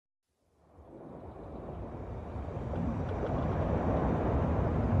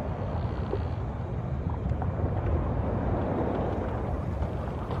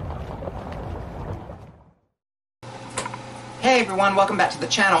everyone, welcome back to the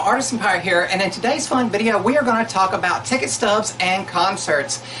channel. Artisan Pirate here, and in today's fun video we are going to talk about ticket stubs and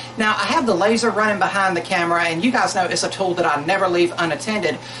concerts. Now I have the laser running behind the camera, and you guys know it's a tool that I never leave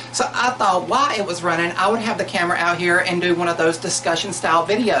unattended. So I thought while it was running I would have the camera out here and do one of those discussion style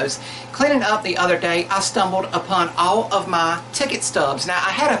videos. Cleaning up the other day I stumbled upon all of my ticket stubs. Now I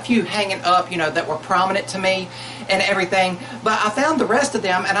had a few hanging up, that were prominent to me and everything, but I found the rest of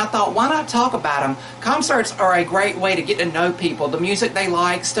them and I thought, why not talk about them? Concerts are a great way to get to know people, the music they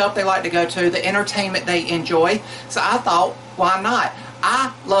like, stuff they like to go to, the entertainment they enjoy. So I thought, why not?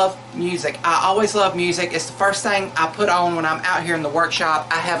 I love music. I always love music. It's the first thing I put on when I'm out here in the workshop.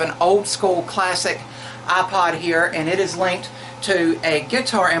 I have an old school classic iPod here, and it is linked to a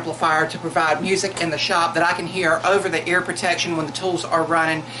guitar amplifier to provide music in the shop that I can hear over the ear protection when the tools are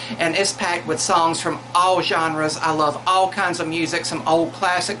running, and it's packed with songs from all genres. I love all kinds of music, some old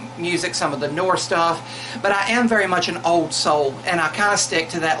classic music, some of the newer stuff, but I am very much an old soul, and I kind of stick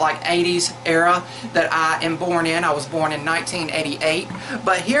to that like 80s era that I am born in. I was born in 1988,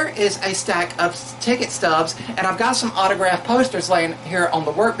 but here is a stack of ticket stubs, and I've got some autographed posters laying here on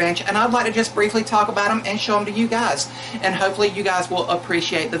the workbench, and I'd like to just briefly talk about them and show them to you guys, and hopefully you guys will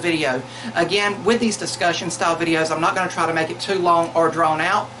appreciate the video. Again, with these discussion style videos, I'm not going to try to make it too long or drawn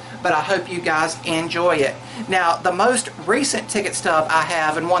out, but I hope you guys enjoy it. Now, the most recent ticket stub I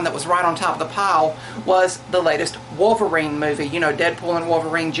have, and one that was right on top of the pile, was the latest Wolverine movie. Deadpool and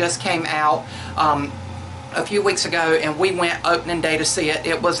Wolverine just came out a few weeks ago, and we went opening day to see it.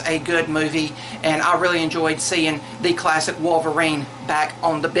 It was a good movie, and I really enjoyed seeing the classic Wolverine back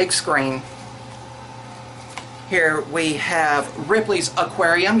on the big screen. Here we have Ripley's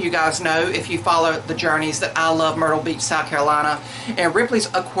Aquarium. You guys know, if you follow the journeys, that I love Myrtle Beach, South Carolina. And Ripley's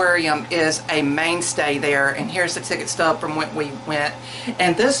Aquarium is a mainstay there. And here's the ticket stub from when we went.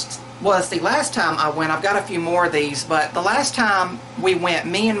 And this was the last time I went. I've got a few more of these, but the last time we went,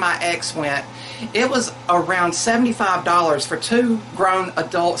 me and my ex went, it was around $75 for two grown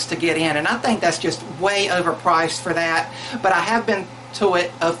adults to get in. And I think that's just way overpriced for that. But I have been to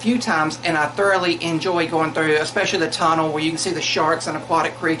it a few times, and I thoroughly enjoy going through, especially the tunnel where you can see the sharks and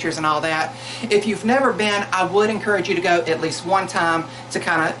aquatic creatures and all that. If you've never been, I would encourage you to go at least one time to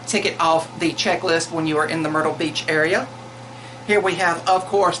kind of tick it off the checklist when you are in the Myrtle Beach area. Here we have, of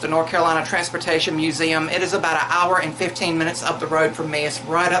course, the North Carolina Transportation Museum. It is about an hour and 15 minutes up the road from me. It's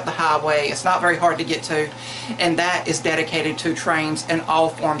right up the highway. It's not very hard to get to, and that is dedicated to trains and all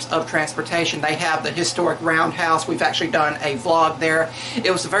forms of transportation. They have the historic roundhouse. We've actually done a vlog there.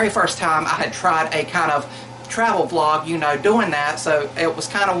 It was the very first time I had tried a kind of travel vlog, doing that, so it was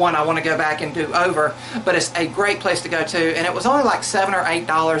kind of one I want to go back and do over, but it's a great place to go to, and it was only like $7 or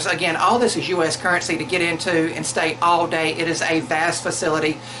 $8. Again, all this is U.S. currency to get into and stay all day. It is a vast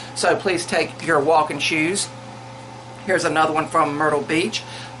facility, so please take your walking shoes. Here's another one from Myrtle Beach.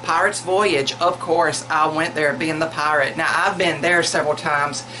 Pirate's Voyage, of course, I went there being the pirate. Now, I've been there several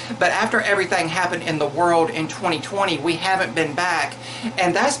times, but after everything happened in the world in 2020, we haven't been back.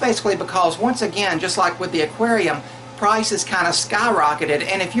 And that's basically because, once again, just like with the aquarium, prices kind of skyrocketed.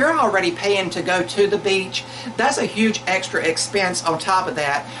 And if you're already paying to go to the beach, that's a huge extra expense on top of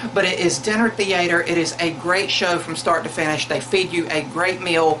that. But it is dinner theater. It is a great show from start to finish. They feed you a great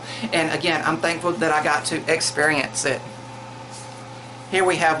meal. And again, I'm thankful that I got to experience it. Here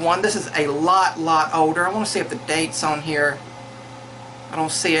we have one. This is a lot older. I want to see if the date's on here. I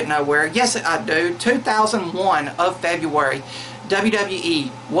don't see it nowhere. Yes, I do. 2001 of February.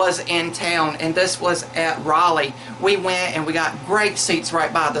 WWE was in town, and this was at Raleigh. We went and we got great seats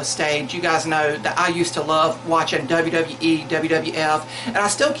right by the stage. You guys know that I used to love watching WWE, WWF, and I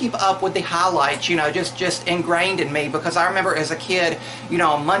still keep up with the highlights, just ingrained in me, because I remember as a kid,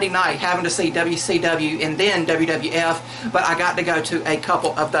 on Monday night having to see WCW and then WWF, but I got to go to a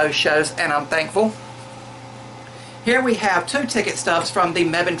couple of those shows, and I'm thankful. Here we have two ticket stubs from the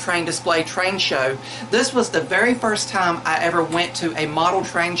Mebane Train Display Train Show. This was the very first time I ever went to a model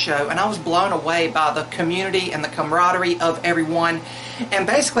train show, and I was blown away by the community and the camaraderie of everyone. And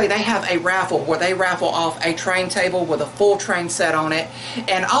basically they have a raffle where they raffle off a train table with a full train set on it,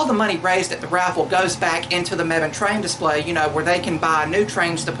 and all the money raised at the raffle goes back into the Mebane Train Display, where they can buy new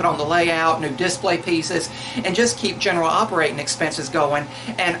trains to put on the layout, new display pieces, and just keep general operating expenses going.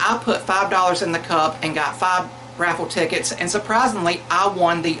 And I put $5 in the cup and got 5 raffle tickets, and surprisingly I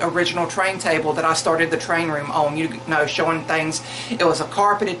won the original train table that I started the train room on, showing things. It was a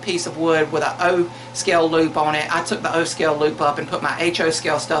carpeted piece of wood with an O scale loop on it. I took the O scale loop up and put my HO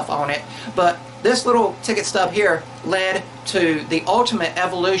scale stuff on it, but this little ticket stub here led to the ultimate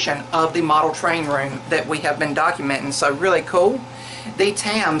evolution of the model train room that we have been documenting, so really cool. The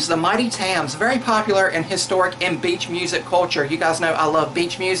Tams, the Mighty Tams, very popular and historic in beach music culture. You guys know I love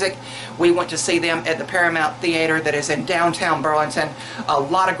beach music. We went to see them at the Paramount Theater that is in downtown Burlington. A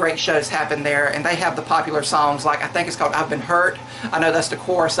lot of great shows happen there, and they have the popular songs like, I think it's called I've Been Hurt. I know that's the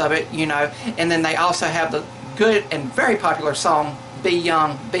chorus of it, you know. And then they also have the good and very popular song, Be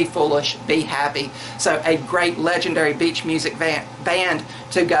Young, Be Foolish, Be Happy. So a great legendary beach music band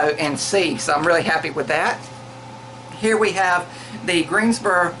to go and see. So I'm really happy with that. Here we have the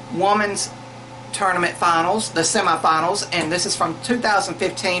Greensboro Women's Tournament Finals, the semifinals, and this is from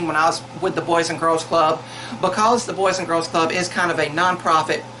 2015 when I was with the Boys and Girls Club. Because the Boys and Girls Club is kind of a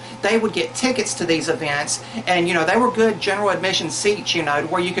non-profit, they would get tickets to these events, and you know, they were good general admission seats, you know,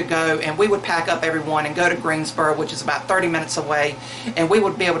 where you could go, and we would pack up everyone and go to Greensboro, which is about 30 minutes away, and we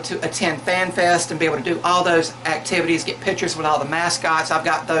would be able to attend Fan Fest and be able to do all those activities, get pictures with all the mascots. I've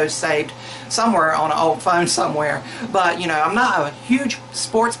got those saved somewhere on an old phone somewhere. But you know, I'm not a huge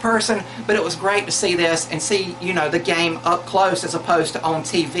sports person, but it was great to see this and see, you know, the game up close as opposed to on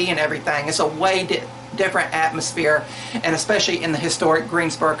TV and everything. It's a way different atmosphere, and especially in the historic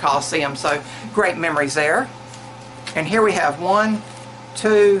Greensboro Coliseum. So great memories there. And here we have 1,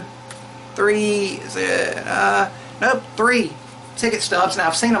 2, 3, nope, 3 ticket stubs. Now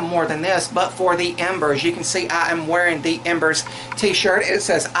I've seen them more than this, but for the Embers, you can see I am wearing the Embers t-shirt. It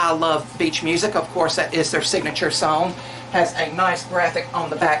says I love beach music. Of course, that is their signature song. Has a nice graphic on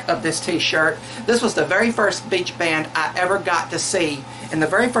the back of this t-shirt. This was the very first beach band I ever got to see, and the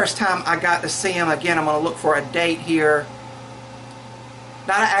very first time I got to see them, again, I'm going to look for a date here,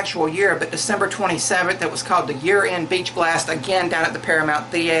 not an actual year, but December 27th. It was called the Year-End Beach Blast, again down at the Paramount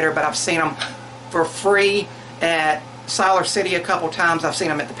Theater, but I've seen them for free at Siler City a couple times. I've seen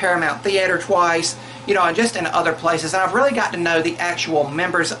them at the Paramount Theater twice, you know, and just in other places. And I've really got to know the actual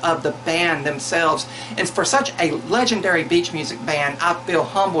members of the band themselves. And for such a legendary beach music band, I feel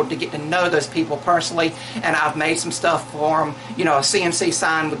humbled to get to know those people personally. And I've made some stuff for them, you know, a CNC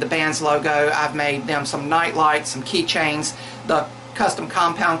sign with the band's logo. I've made them some night lights, some keychains, the custom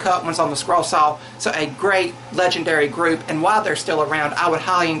compound cut ones on the scroll saw. So a great legendary group, and while they're still around, I would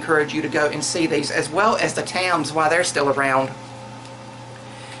highly encourage you to go and see these, as well as the Tams while they're still around.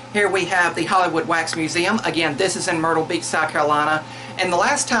 Here we have the Hollywood Wax Museum. Again, this is in Myrtle Beach, South Carolina. And the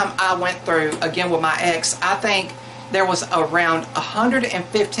last time I went through, again with my ex, I think there was around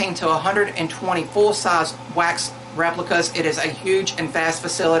 115 to 120 full-size wax replicas. It is a huge and vast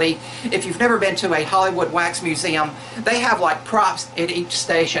facility. If you've never been to a Hollywood Wax Museum, they have like props at each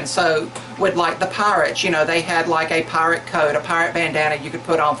station. So with like the pirates, you know, they had like a pirate coat, a pirate bandana you could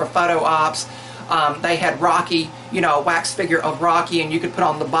put on for photo ops. They had Rocky, you know, a wax figure of Rocky, and you could put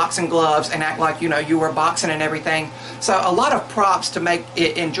on the boxing gloves and act like, you know, you were boxing and everything. So a lot of props to make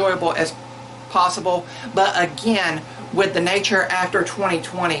it enjoyable as possible. But again, with the nature after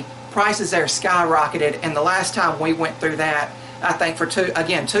 2020, prices there skyrocketed, and the last time we went through that, I think for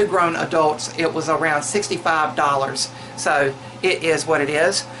two grown adults, it was around $65. So it is what it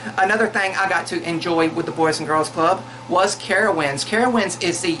is. Another thing I got to enjoy with the Boys and Girls Club was Carowinds. Carowinds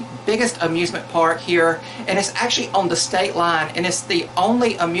is the biggest amusement park here, and it's actually on the state line, and it's the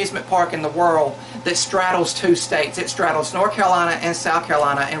only amusement park in the world that straddles two states. It straddles North Carolina and South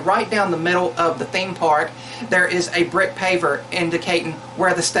Carolina, and right down the middle of the theme park there is a brick paver indicating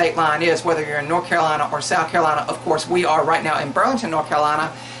where the state line is, whether you're in North Carolina or South Carolina. Of course, we are right now in Burlington, North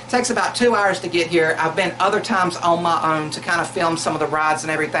Carolina. It takes about 2 hours to get here. I've been other times on my own to kind of film some of the rides and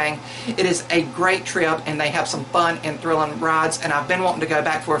everything. It is a great trip, and they have some fun and thrilling rides, and I've been wanting to go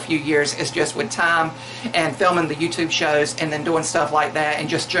back for a few years. It's just with time and filming the YouTube shows and then doing stuff like that and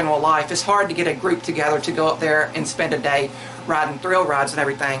just general life, it's hard to get a group together to go up there and spend a day riding thrill rides and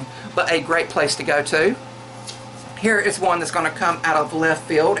everything. But a great place to go to. Here is one that's going to come out of left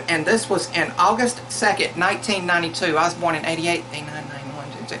field, and this was in August 2nd, 1992. I was born in 88, 89, 91,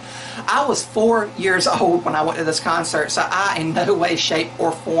 92. I was 4 years old when I went to this concert, so I in no way, shape,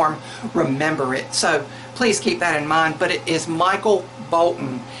 or form remember it. So please keep that in mind. But it is Michael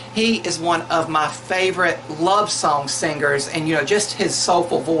Bolton. He is one of my favorite love song singers, and you know, just his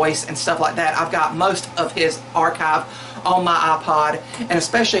soulful voice and stuff like that. I've got most of his archive on my iPod, and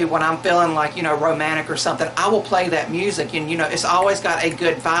especially when I'm feeling like, you know, romantic or something, I will play that music, and you know, it's always got a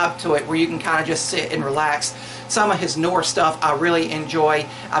good vibe to it where you can kind of just sit and relax. Some of his newer stuff I really enjoy.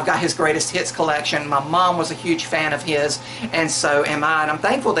 I've got his greatest hits collection. My mom was a huge fan of his, and so am I, and I'm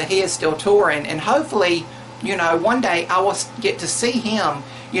thankful that he is still touring, and hopefully, you know, one day I will get to see him,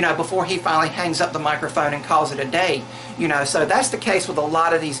 you know, before he finally hangs up the microphone and calls it a day. You know, so that's the case with a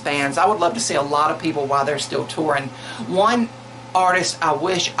lot of these bands. I would love to see a lot of people while they're still touring. One artist I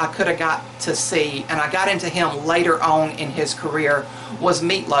wish I could have got to see, and I got into him later on in his career, was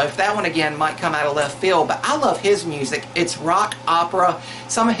Meatloaf. That one again might come out of left field, but I love his music. It's rock opera.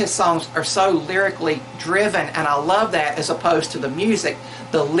 Some of his songs are so lyrically driven, and I love that as opposed to the music.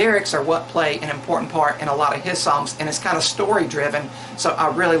 The lyrics are what play an important part in a lot of his songs, and it's kind of story driven, so I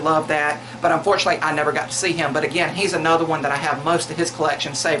really love that. But unfortunately I never got to see him. But again, he's another one that I have most of his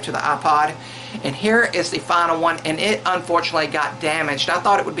collection saved to the iPod. And here is the final one, and it unfortunately got damaged. I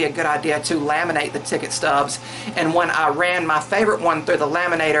thought it would be a good idea to laminate the ticket stubs, and when I ran my favorite one through the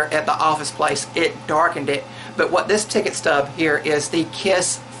laminator at the office place, it darkened it. But what this ticket stub here is the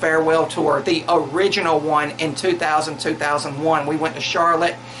Kiss Farewell Tour, the original one in 2000-2001. We went to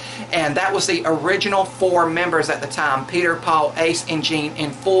Charlotte, and that was the original 4 members at the time: Peter, Paul, Ace, and Gene,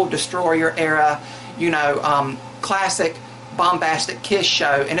 in full Destroyer era, you know, classic bombastic Kiss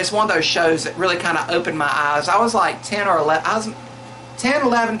show. And it's one of those shows that really kind of opened my eyes. I was like 10 or 11, I was 10,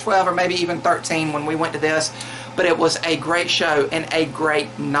 11, 12, or maybe even 13 when we went to this. But it was a great show and a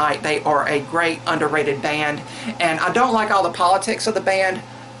great night. They are a great underrated band, and I don't like all the politics of the band.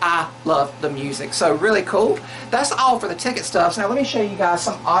 I love the music. So really cool. That's all for the ticket stubs. Now let me show you guys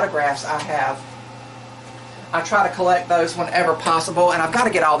some autographs I have. I try to collect those whenever possible, and I've got to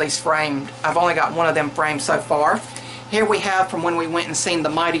get all these framed. I've only got one of them framed so far. Here we have from when we went and seen the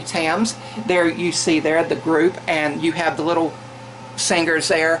Mighty Tams. There you see there the group, and you have the little singers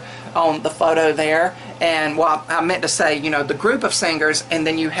there on the photo there. And well, I meant to say, you know, the group of singers, and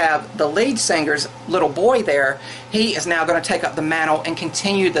then you have the lead singer's little boy there. He is now going to take up the mantle and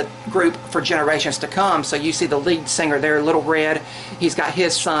continue the group for generations to come. So you see the lead singer there, Little Red. He's got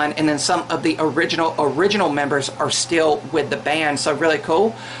his son, and then some of the original members are still with the band. So really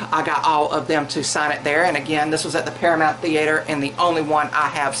cool. I got all of them to sign it there. And again, this was at the Paramount Theater, and the only one I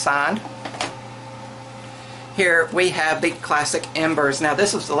have signed. Here we have the classic Embers. Now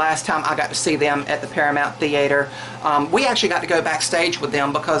this was the last time I got to see them at the Paramount Theater. We actually got to go backstage with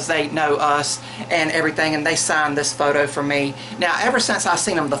them because they know us and everything, and they signed this photo for me. Now ever since I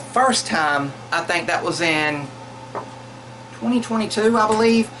seen them the first time, I think that was in 2022 I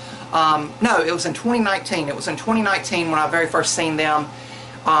believe. No, it was in 2019. It was in 2019 when I very first seen them.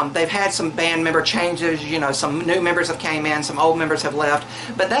 They've had some band member changes, you know, some new members have came in, some old members have left,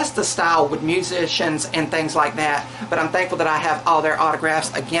 but that's the style with musicians and things like that. But I'm thankful that I have all their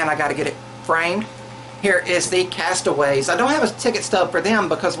autographs. Again, I got to get it framed. Here is the Castaways. I don't have a ticket stub for them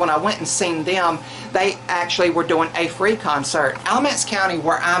because when I went and seen them, they actually were doing a free concert. Alamance County,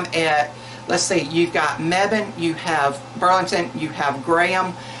 where I'm at, let's see, you've got Mebane, you have Burlington, you have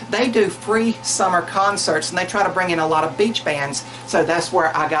Graham. They do free summer concerts, and they try to bring in a lot of beach bands. So that's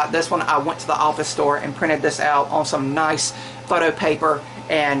where I got this one. I went to the office store and printed this out on some nice photo paper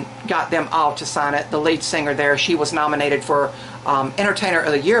and got them all to sign it. The lead singer there, she was nominated for Entertainer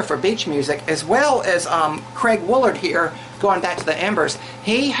of the Year for beach music, as well as Craig Woolard here, going back to the Embers.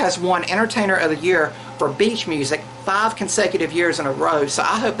 He has won Entertainer of the Year for beach music 5 consecutive years in a row. So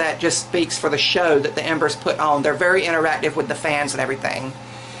I hope that just speaks for the show that the Embers put on. They're very interactive with the fans and everything.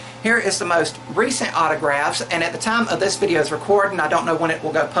 Here is the most recent autographs, and at the time of this video's recording, I don't know when it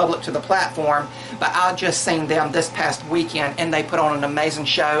will go public to the platform, but I just seen them this past weekend, and they put on an amazing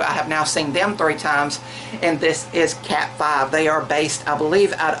show. I have now seen them 3 times, and this is Cat 5. They are based, I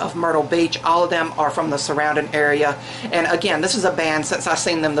believe, out of Myrtle Beach. All of them are from the surrounding area, and again, this is a band, since I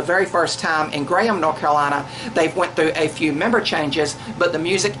seen them the very first time in Graham, North Carolina, they've went through a few member changes, but the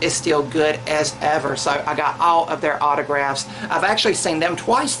music is still good as ever. So I got all of their autographs. I've actually seen them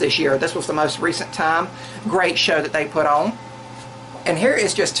twice this year. This was the most recent time. Great show that they put on. And here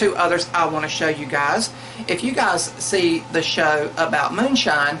is just 2 others I want to show you guys. If you guys see the show about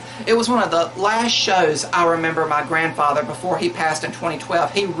moonshine, it was one of the last shows I remember my grandfather, before he passed in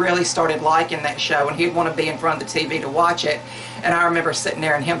 2012, he really started liking that show, and he'd want to be in front of the TV to watch it. And I remember sitting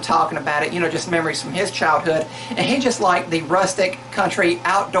there and him talking about it, you know, just memories from his childhood. And he just liked the rustic, country,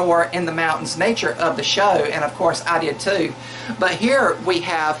 outdoor, in the mountains nature of the show. And of course I did too. But here we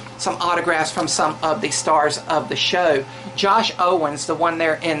have some autographs from some of the stars of the show. Josh Owens, the one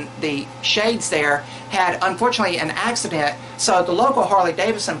there in the shades there, had unfortunately an accident. So the local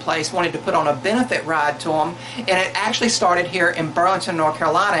Harley-Davidson place wanted to put on a benefit ride to him. And it actually started here in Burlington, North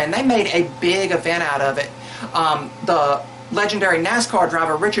Carolina. And they made a big event out of it. The legendary NASCAR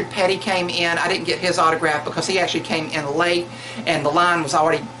driver Richard Petty came in. I didn't get his autograph because he actually came in late and the line was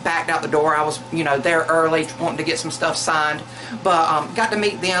already backed out the door. I was, there early wanting to get some stuff signed. But got to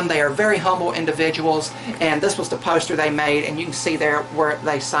meet them. They are very humble individuals, and this was the poster they made, and you can see there where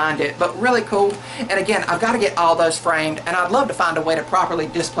they signed it. But really cool. And again, I've got to get all those framed, and I'd love to find a way to properly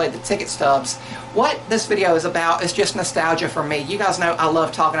display the ticket stubs. What this video is about is just nostalgia for me. You guys know I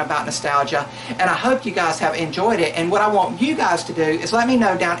love talking about nostalgia, and I hope you guys have enjoyed it. And what I want you guys to do is let me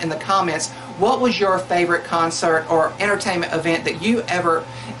know down in the comments, what was your favorite concert or entertainment event that you ever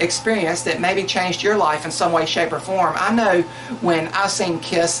experienced that maybe changed your life in some way, shape, or form? I know when I seen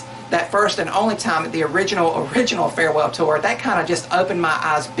Kiss that first and only time at the original farewell tour, that kind of just opened my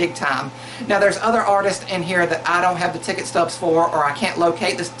eyes big time. Now there's other artists in here that I don't have the ticket stubs for, or I can't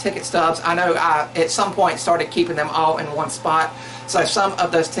locate the ticket stubs. I know I at some point started keeping them all in one spot, so some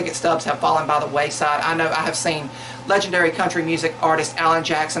of those ticket stubs have fallen by the wayside. I know I have seen legendary country music artist Alan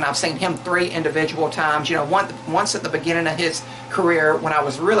Jackson. I've seen him 3 individual times. Once at the beginning of his career when I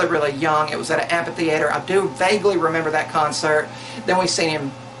was really, really young. It was at an amphitheater. I do vaguely remember that concert. Then we've seen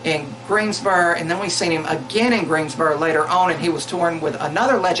him in Greensboro, and then we've seen him again in Greensboro later on, and he was touring with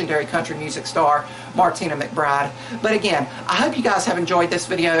another legendary country music star, Martina McBride. But again, I hope you guys have enjoyed this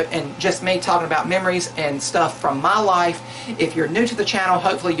video and just me talking about memories and stuff from my life. If you're new to the channel,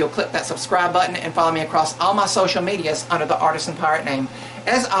 hopefully you'll click that subscribe button and follow me across all my social medias under the Artisan Pirate name.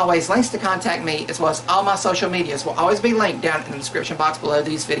 As always, links to contact me as well as all my social medias will always be linked down in the description box below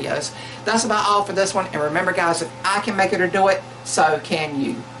these videos. That's about all for this one, and remember guys, if I can make it or do it, so can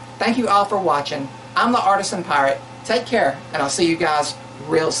you. Thank you all for watching. I'm the Artisan Pirate. Take care, and I'll see you guys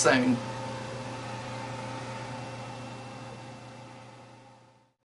real soon.